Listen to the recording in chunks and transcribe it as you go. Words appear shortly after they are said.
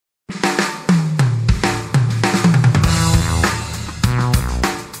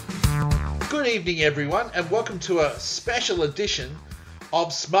evening, everyone, and welcome to a special edition of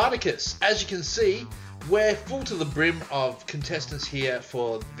Smarticus. As you can see, we're full to the brim of contestants here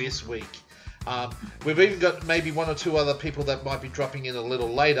for this week. We've even got maybe one or two other people that might be dropping in a little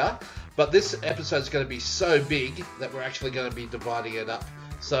later, but this episode is going to be so big that we're actually going to be dividing it up.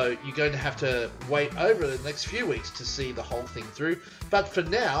 So you're going to have to wait over the next few weeks to see the whole thing through. But for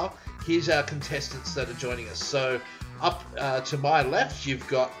now, here's our contestants that are joining us. So up to my left, you've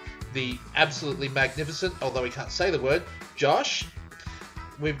got the absolutely magnificent, although we can't say the word, Josh.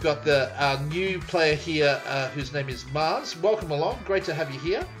 We've got the new player here whose name is Mars. Welcome along. Great to have you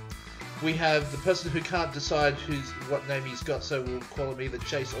here. We have the person who can't decide what name he's got, so we'll call him either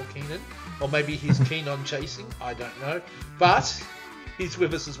Chase or Keenan. Or maybe he's keen on chasing. I don't know. But he's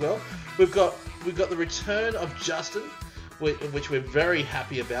with us as well. We've got the return of Justin, which we're very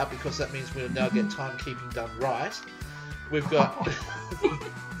happy about because that means we'll now get timekeeping done right. We've got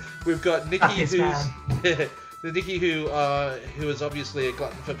we've got Nikki, Nikki who is obviously a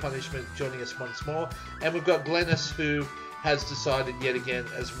glutton for punishment, joining us once more, and we've got Glennis, who has decided yet again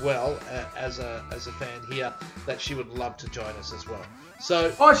as well as a fan here that she would love to join us as well.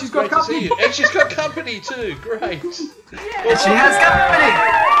 So she's got company, to see you. And she's got company too. Great. Yeah. Well, she has company.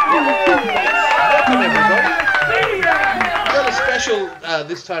 Welcome everybody. We've got a special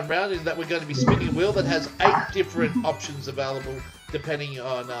this time round in that we're going to be spinning a wheel that has 8 different options available depending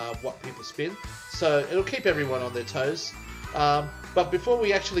on what people spin. So it'll keep everyone on their toes. But before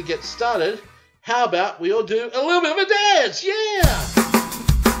we actually get started, how about we all do a little bit of a dance? Yeah!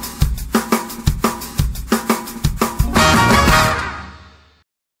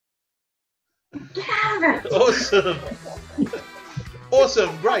 Awesome.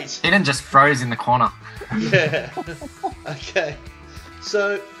 Awesome, great. Eden just froze in the corner. Yeah. Okay.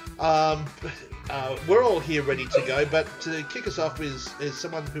 So, we're all here ready to go, but to kick us off is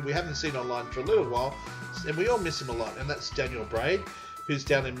someone who we haven't seen online for a little while, and we all miss him a lot, and that's Daniel Braid, who's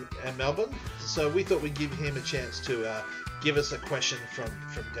down in Melbourne. So we thought we'd give him a chance to give us a question from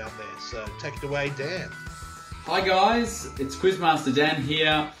down there. So take it away, Dan. Hi guys, it's Quizmaster Dan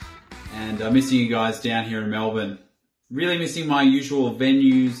here, and I'm missing you guys down here in Melbourne. Really missing my usual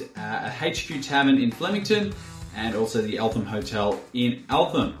venues, a HQ Tavern in Flemington, and also the Eltham Hotel in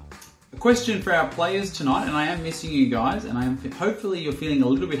Eltham. A question for our players tonight, and I am missing you guys, and hopefully you're feeling a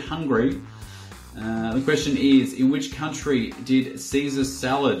little bit hungry. The question is, in which country did Caesar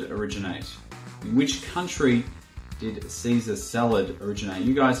salad originate? In which country did Caesar salad originate?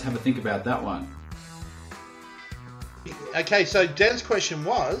 You guys have a think about that one. Okay, so Dan's question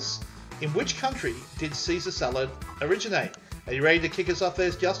was, in which country did Caesar salad originate? Are you ready to kick us off there,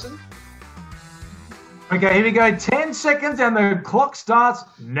 Justin? Okay, here we go. 10 seconds and the clock starts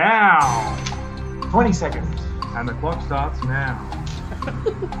now. 20 seconds and the clock starts now.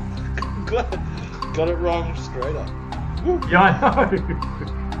 Got it wrong straight up. Yeah, I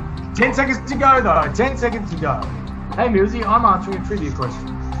know. 10 seconds to go, though. 10 seconds to go. Hey, Musi, I'm answering a trivia question.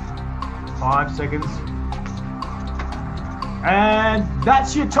 5 seconds. And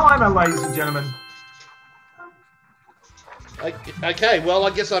that's your timer, ladies and gentlemen. Okay, well, I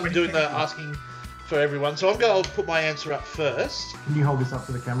guess I'm doing the asking for everyone. So I'm going to put my answer up first. Can you hold this up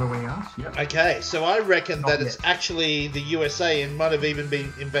to the camera when you ask? Yep. Okay, so I reckon that it's actually the USA and might have even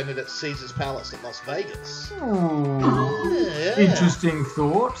been invented at Caesar's Palace at Las Vegas. Yeah. Interesting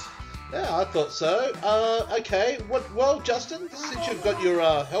thought. Yeah, I thought so. Okay, well, Justin, since you've got your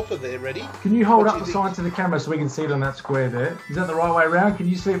helper there ready... Can you hold up the sign to the camera so we can see it on that square there? Is that the right way around? Can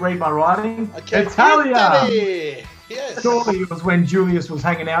you read my writing? Okay, Italia! Yes. Surely it was when Julius was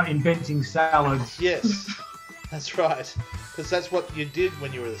hanging out inventing salads. Yes, that's right. Because that's what you did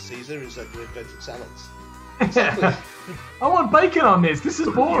when you were the Caesar, is that you invented salads. Exactly. I want bacon on this. This is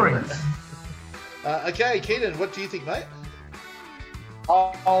boring. Okay, Keenan, what do you think, mate?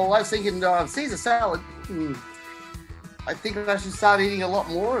 Oh, I was thinking Caesar salad. I think I should start eating a lot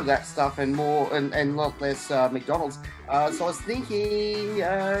more of that stuff and a lot less McDonald's. So I was thinking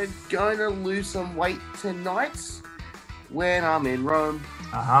going to lose some weight tonight when I'm in Rome.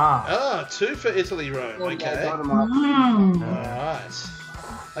 Aha. 2 for Italy, Rome. Okay. All Mm. right.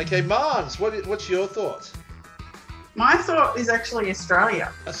 Okay, Mars, what's your thought? My thought is actually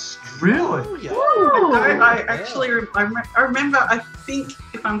Australia. Really? I remember, I think,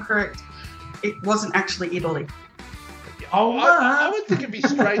 if I'm correct, it wasn't actually Italy. Oh, I would think it'd be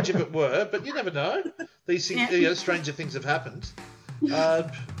strange if it were, but you never know. These things, stranger things have happened.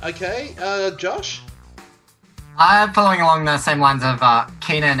 Okay, Josh? I'm following along the same lines of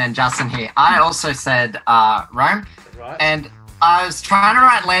Keenan and Justin here. I also said Rome. Right. And I was trying to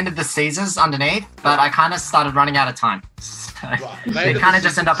write Land of the Caesars underneath, but I kind of started running out of time. So it kind of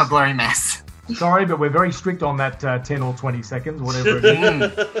just ended up a blurry mess. Sorry, but we're very strict on that 10 or 20 seconds, whatever it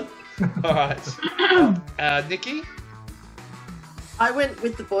is. All right. Nikki? I went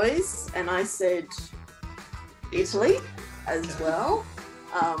with the boys and I said Italy as well.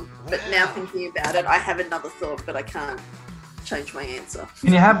 But now thinking about it, I have another thought, but I can't change my answer.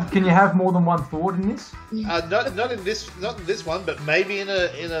 Can you have more than one thought in this? Not in this one, but maybe in a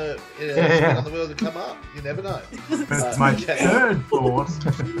spin on the wheel to come up. You never know. That's my third thought.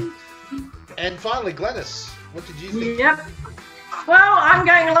 And finally, Glennis, what did you think? Yep. Well, I'm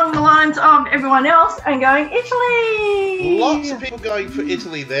going along the lines of everyone else and going Italy. Lots of people going for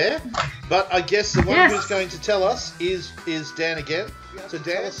Italy there, but I guess the one who's going to tell us is Dan again. So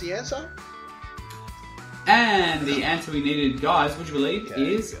Dan, tell us the answer. And the answer we needed, guys, would you believe,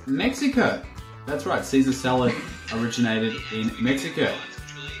 is Mexico. That's right, Caesar salad originated in Mexico.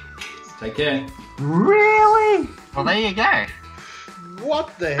 Take care. Really? Well, there you go.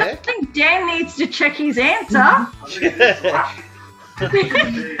 What the I heck? think Dan needs to check his answer.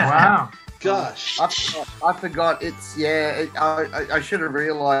 Wow. Gosh. I forgot. It's I should have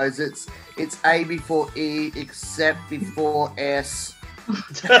realised it's A before E except before S.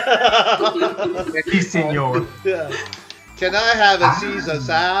 Si, senor. Yeah. Can I have a Caesar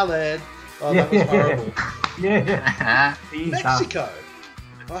salad? Oh, that was horrible. Yeah. Mexico.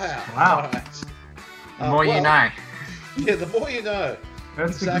 Wow. Wow. All right. The more you know. Yeah, the more you know.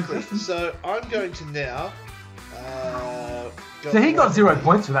 That's Exactly. So I'm going to now. So he got 0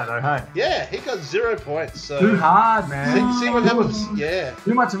 points for that, though, hey? Yeah, he got 0 points. So Too hard, man. see what happens. Yeah.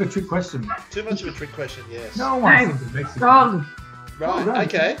 Too much of a trick question. Too much of a trick question. Yes. No one thinks of Mexico. Right. right.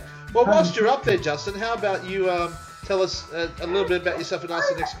 Okay. Well, whilst you're up there, Justin, how about you tell us a little bit about yourself and ask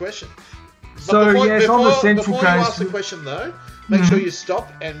the next question? But So, on the Central before you ask Coast. the question, though, make sure you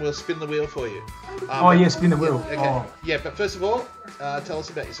stop and we'll spin the wheel for you. Spin the wheel. Okay. Oh. Yeah, but first of all, tell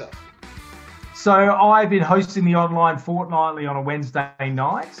us about yourself. So I've been hosting the online fortnightly on a Wednesday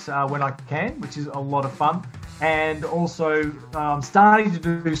night when I can, which is a lot of fun. And also starting to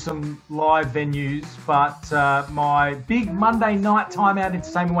do some live venues, but my big Monday night timeout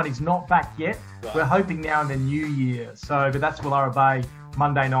entertainment one is not back yet. Right. We're hoping now in the new year. So, but that's Wallara Bay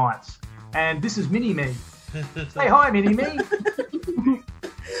Monday nights. And this is Mini-Me. Say hi, Mini-Me.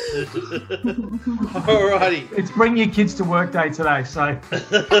 Alrighty. It's bring your kids to work day today, so.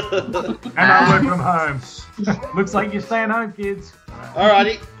 And I work from home. Looks like you're staying home, kids.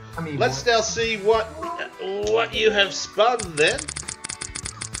 Alrighty. I mean, Let's now see what you have spun then.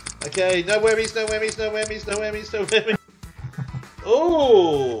 Okay, no whammies, no whammies, no whammies, no whammies, no whammies.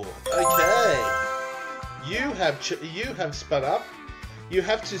 Oh, okay. You have spun up. You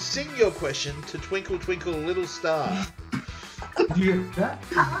have to sing your question to Twinkle Twinkle Little Star. Do you that?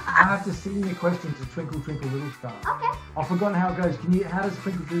 I have to sing the question to Twinkle Twinkle Little Star. Okay. I've forgotten how it goes. How does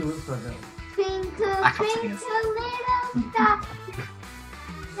Twinkle Twinkle Little Star go? Twinkle, I can't sing twinkle, little star,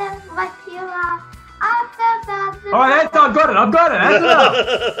 just like you are. Up above the Alright, I've got it. That's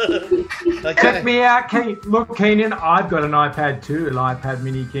enough. Okay. Check me out, look, Keenan. I've got an iPad too, an iPad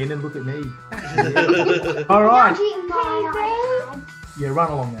Mini, Keenan. Look at me. Alright. Yeah,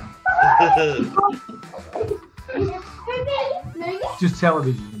 run along now. Just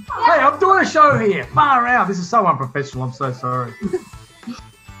television. Hey, I'm doing a show here. Far out. This is so unprofessional. I'm so sorry.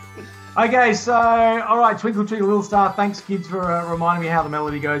 Okay, so, alright, Twinkle Twinkle Little Star. Thanks, kids, for reminding me how the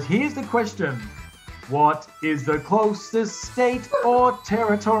melody goes. Here's the question. What is the closest state or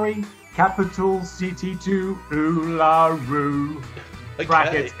territory, capital city to Uluru? Okay.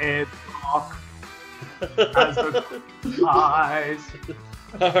 Brackets, Ed, Rock, as the eyes.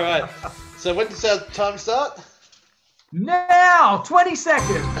 Alright. So when does our time start? Now, 20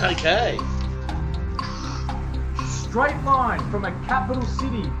 seconds. Okay. Straight line from a capital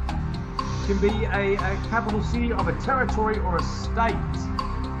city. Can be a capital city of a territory or a state.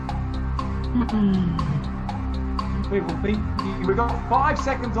 People think we've got 5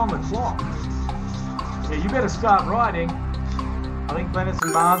 seconds on the clock. Yeah, you better start writing. I think Glennis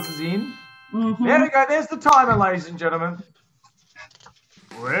and Mars is in. There we go. There's the timer, ladies and gentlemen.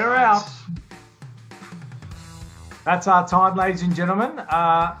 We're out. That's our time, ladies and gentlemen.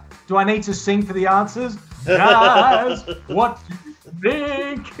 Do I need to sing for the answers? Guys, what do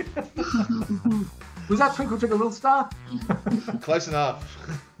you think? Was that Twinkle Twinkle Little Star? Close enough.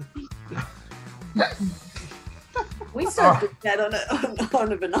 We started that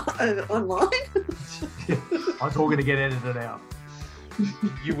online. It's all going to get edited out.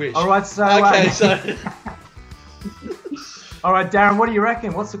 You wish. All right, so... Okay, so... All right, Darren, what do you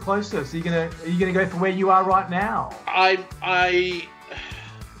reckon? What's the closest? Are you gonna go for where you are right now? I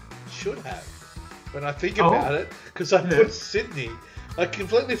should have when I think about it, because I put Sydney, I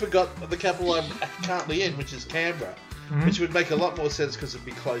completely forgot the capital I'm currently in, which is Canberra, which would make a lot more sense because it'd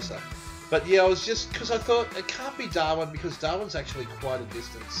be closer. But yeah, I was just because I thought it can't be Darwin because Darwin's actually quite a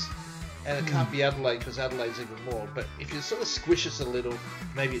distance, and it can't be Adelaide because Adelaide's even more. But if you sort of squish us a little,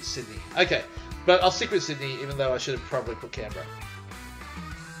 maybe it's Sydney. Okay, but I'll stick with Sydney, even though I should have probably put Canberra.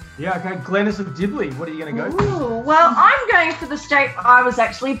 Yeah, okay. Glennis of Dibley, what are you going to go for? Ooh, well, I'm going for the state I was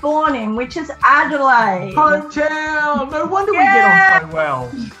actually born in, which is Adelaide. Hometown! No wonder we get on so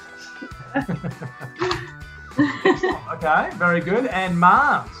well. Okay, very good. And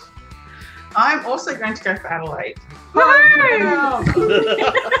Mars? I'm also going to go for Adelaide.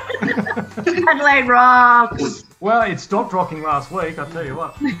 Adelaide rocks. Well, it stopped rocking last week, I'll tell you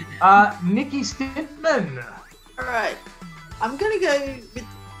what. Nikki Stintman. All right, I'm going to go with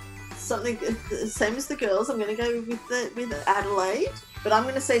something the same as the girls. I'm going to go with Adelaide, but I'm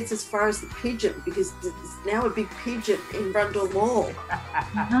going to say it's as far as the pigeon because there's now a big pigeon in Brundle Mall.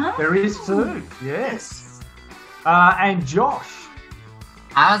 There is too, yes. And Josh.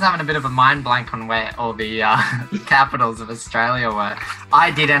 I was having a bit of a mind blank on where all the capitals of Australia were. I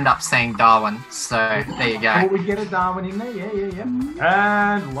did end up saying Darwin, so there you go. Oh, we get a Darwin in there, yeah.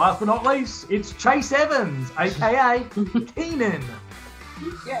 And last but not least, it's Chase Evans, aka Keenan.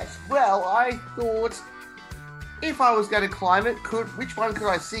 Yes, well, I thought if I was going to climb it, which one could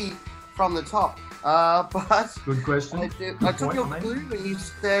I see from the top? But good question. I took your clue when you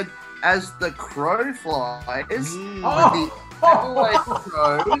said as the crow flies. The Adelaide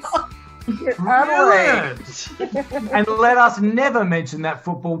Crows. Adelaide. And let us never mention that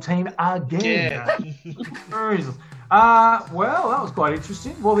football team again. Well, that was quite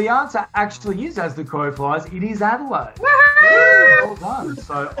interesting. Well, the answer actually is as the crow flies. It is Adelaide. Well done.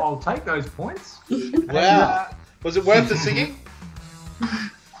 So I'll take those points. Wow. Was it worth the singing?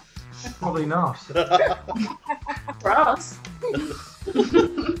 Probably not. For us.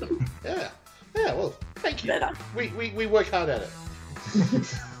 Yeah, well, thank you. We work hard at it.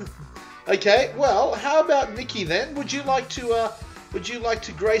 Okay, well, how about Nikki then? Would you like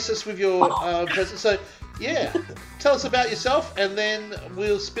to grace us with your present? So, yeah, tell us about yourself, and then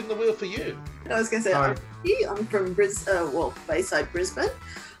we'll spin the wheel for you. I was going to say, I'm from Bayside, Brisbane.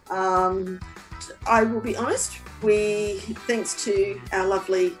 I will be honest. Thanks to our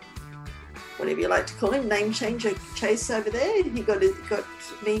lovely, whatever you like to call him, name changer Chase over there, he got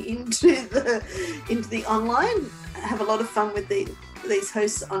me into the online. Have a lot of fun with these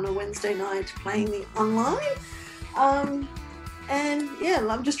hosts on a Wednesday night playing the online. And yeah,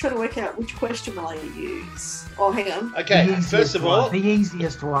 I'm just trying to work out which question will I use. Oh, hang on. Okay, first of all, the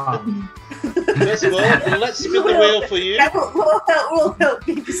easiest one. First of all, let's spin the wheel for you. We'll help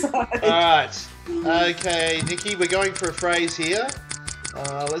you decide. All right. Okay, Nikki, we're going for a phrase here.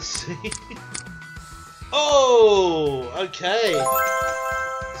 Let's see. Oh, okay.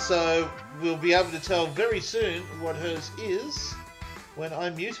 So we'll be able to tell very soon what hers is when I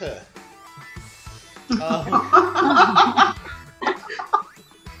mute her.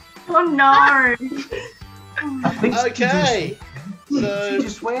 Oh no! Okay. So did you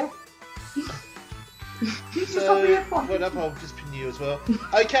swear? What up? I'll just pin you as well.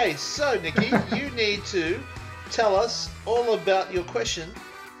 Okay, so Nikki, you need to tell us all about your question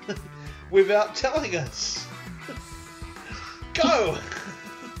without telling us. Go.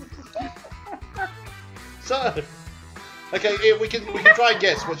 So, okay, yeah, we can try and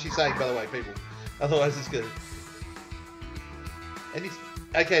guess what she's saying. By the way, people. Otherwise, it's good.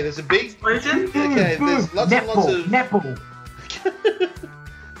 Okay, there's a big explosion. Okay, there's lots and lots of netball.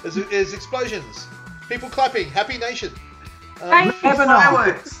 There's explosions. People clapping. Happy Nation.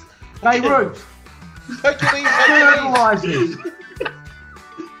 Fireworks. Beirut. Hercules.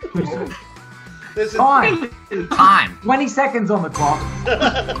 There's Time. 20 seconds on the clock.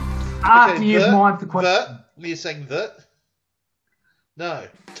 After you've mined the question. You're saying that? No.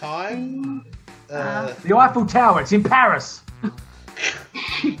 Time. The Eiffel Tower. It's in Paris.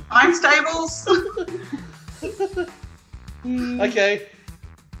 Time stables. Okay.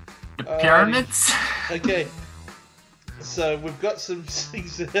 The pyramids. Okay. So we've got some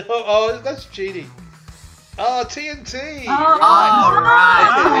things. Oh, that's cheating. Oh, TNT. Right.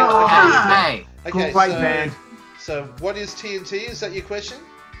 Okay. Great band. So what is TNT? Is that your question?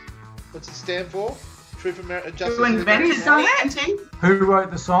 What's it stand for? Truth, Justice, Who invented TNT? Who wrote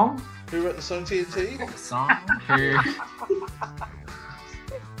the song? Who wrote the song TNT? The song.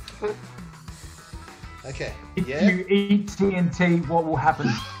 Who? Okay. If Yeah. you eat TNT, what will happen?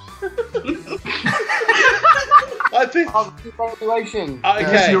 I think. Evaluation.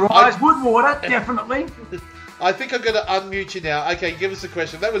 Okay. Your eyes would water, definitely. I think I'm going to unmute you now. Okay, give us a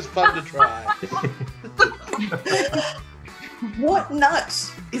question. That was fun to try. What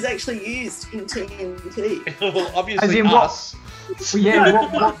nut is actually used in TNT? Well, As obviously in what? us. Well,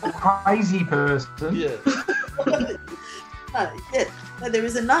 yeah, what crazy person? Yeah. No, there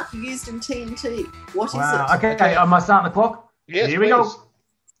is a nut used in TNT. What is Wow. it? Okay, am I starting the clock? Yes, Here we go. please.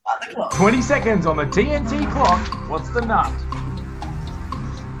 Start the clock. 20 seconds on the TNT clock. What's the nut?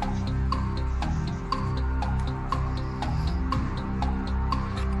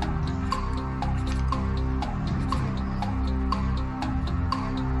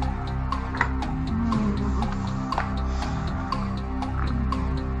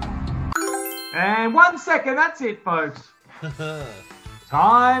 And 1 second, that's it, folks.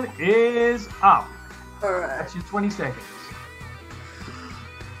 Time is up. All right. That's your 20 seconds.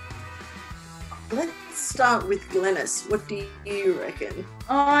 Let's start with Glennis. What do you reckon?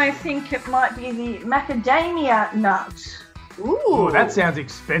 I think it might be the macadamia nut. Ooh, Oh, that sounds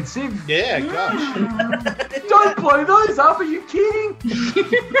expensive. Yeah, gosh. Don't blow those up, are you kidding?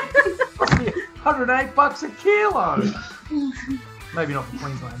 Must be $108 a kilo. Maybe not for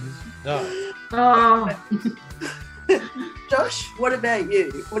Queenslanders. No. Oh, Josh, what about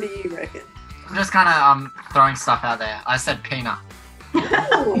you? What do you reckon? I'm just kind of throwing stuff out there. I said peanut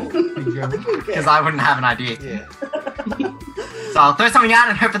Ooh, Big German. because I wouldn't have an idea. Yeah. So I'll throw something out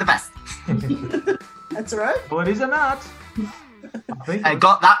and hope for the best. that's all right. Well, it is a nut. I think. I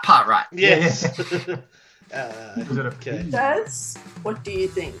got that part right. Yes. Is it a Okay. Daz, what do you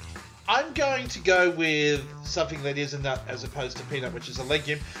think? I'm going to go with something that is a nut as opposed to peanut, which is a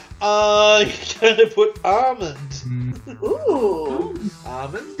legume. I'm going to put almond. Ooh,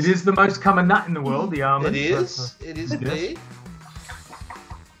 Almond? It is the most common nut in the world, the almond. It is. It is indeed.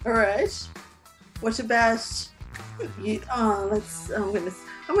 all right. What about you? Oh,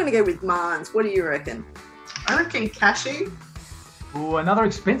 I'm gonna go with Mars. What do you reckon? I reckon cashew. Oh, another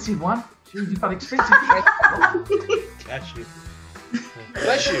expensive one. Jeez, you've got expensive. Cashew.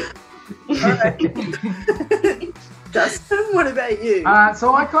 Bless you. Justin, what about you?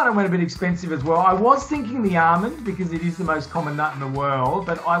 So I kind of went a bit expensive as well. I was thinking the almond because it is the most common nut in the world,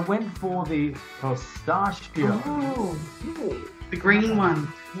 but I went for the pistachio. Oh, Ooh, the green one.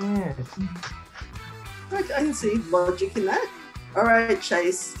 Yes. I can see logic in that. All right,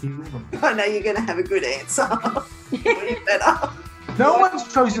 Chase. Kill them. I know you're going to have a good answer. You better. No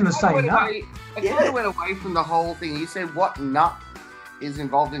one's chosen the same nut. I kind of went away from the whole thing. You said what nut is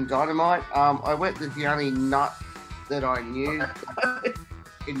involved in dynamite? I went with the only nut that I knew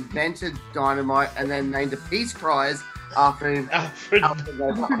invented dynamite and then named a Peace Prize after Alfred. Alfred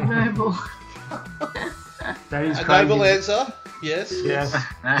Nobel. noble. That is A crazy. noble answer. Yes. Yes.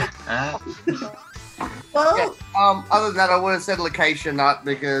 Well, Yeah, other than that, I would have said Lacacia nut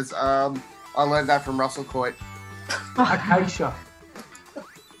because I learned that from Russell Coit. Acacia.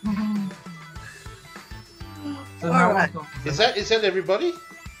 So no All one's right. got- Is that everybody?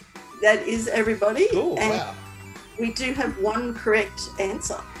 that is everybody. Cool. and Wow. we do have one correct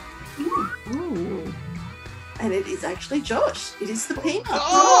answer. Ooh. And it is actually Josh. It is the peanut.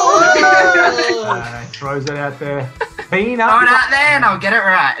 Oh! Throws it out there. Peanut. Throw it out there and I'll get it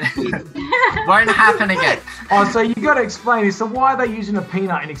right. Won't happen again. Oh, so you got to explain this. So why are they using a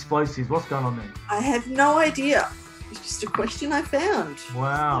peanut in explosives? What's going on there? I have no idea. It's just a question I found.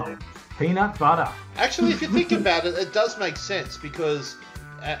 Wow. Peanut butter. Actually, if you think about it, it does make sense because,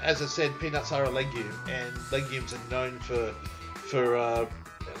 as I said, peanuts are a legume, and legumes are known for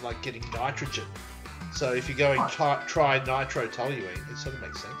like getting nitrogen. So if you're going tri-nitrotoluene, it sort of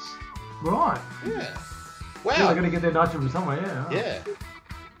makes sense. Right. Yeah. Yeah, Wow. they're going to get their nitrogen from somewhere, yeah. Yeah.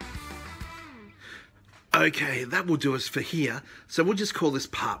 Okay, that will do us for here. So we'll just call this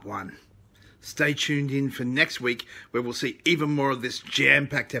part 1. Stay tuned in for next week where we'll see even more of this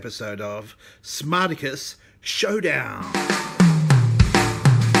jam-packed episode of Smarticus Showdown.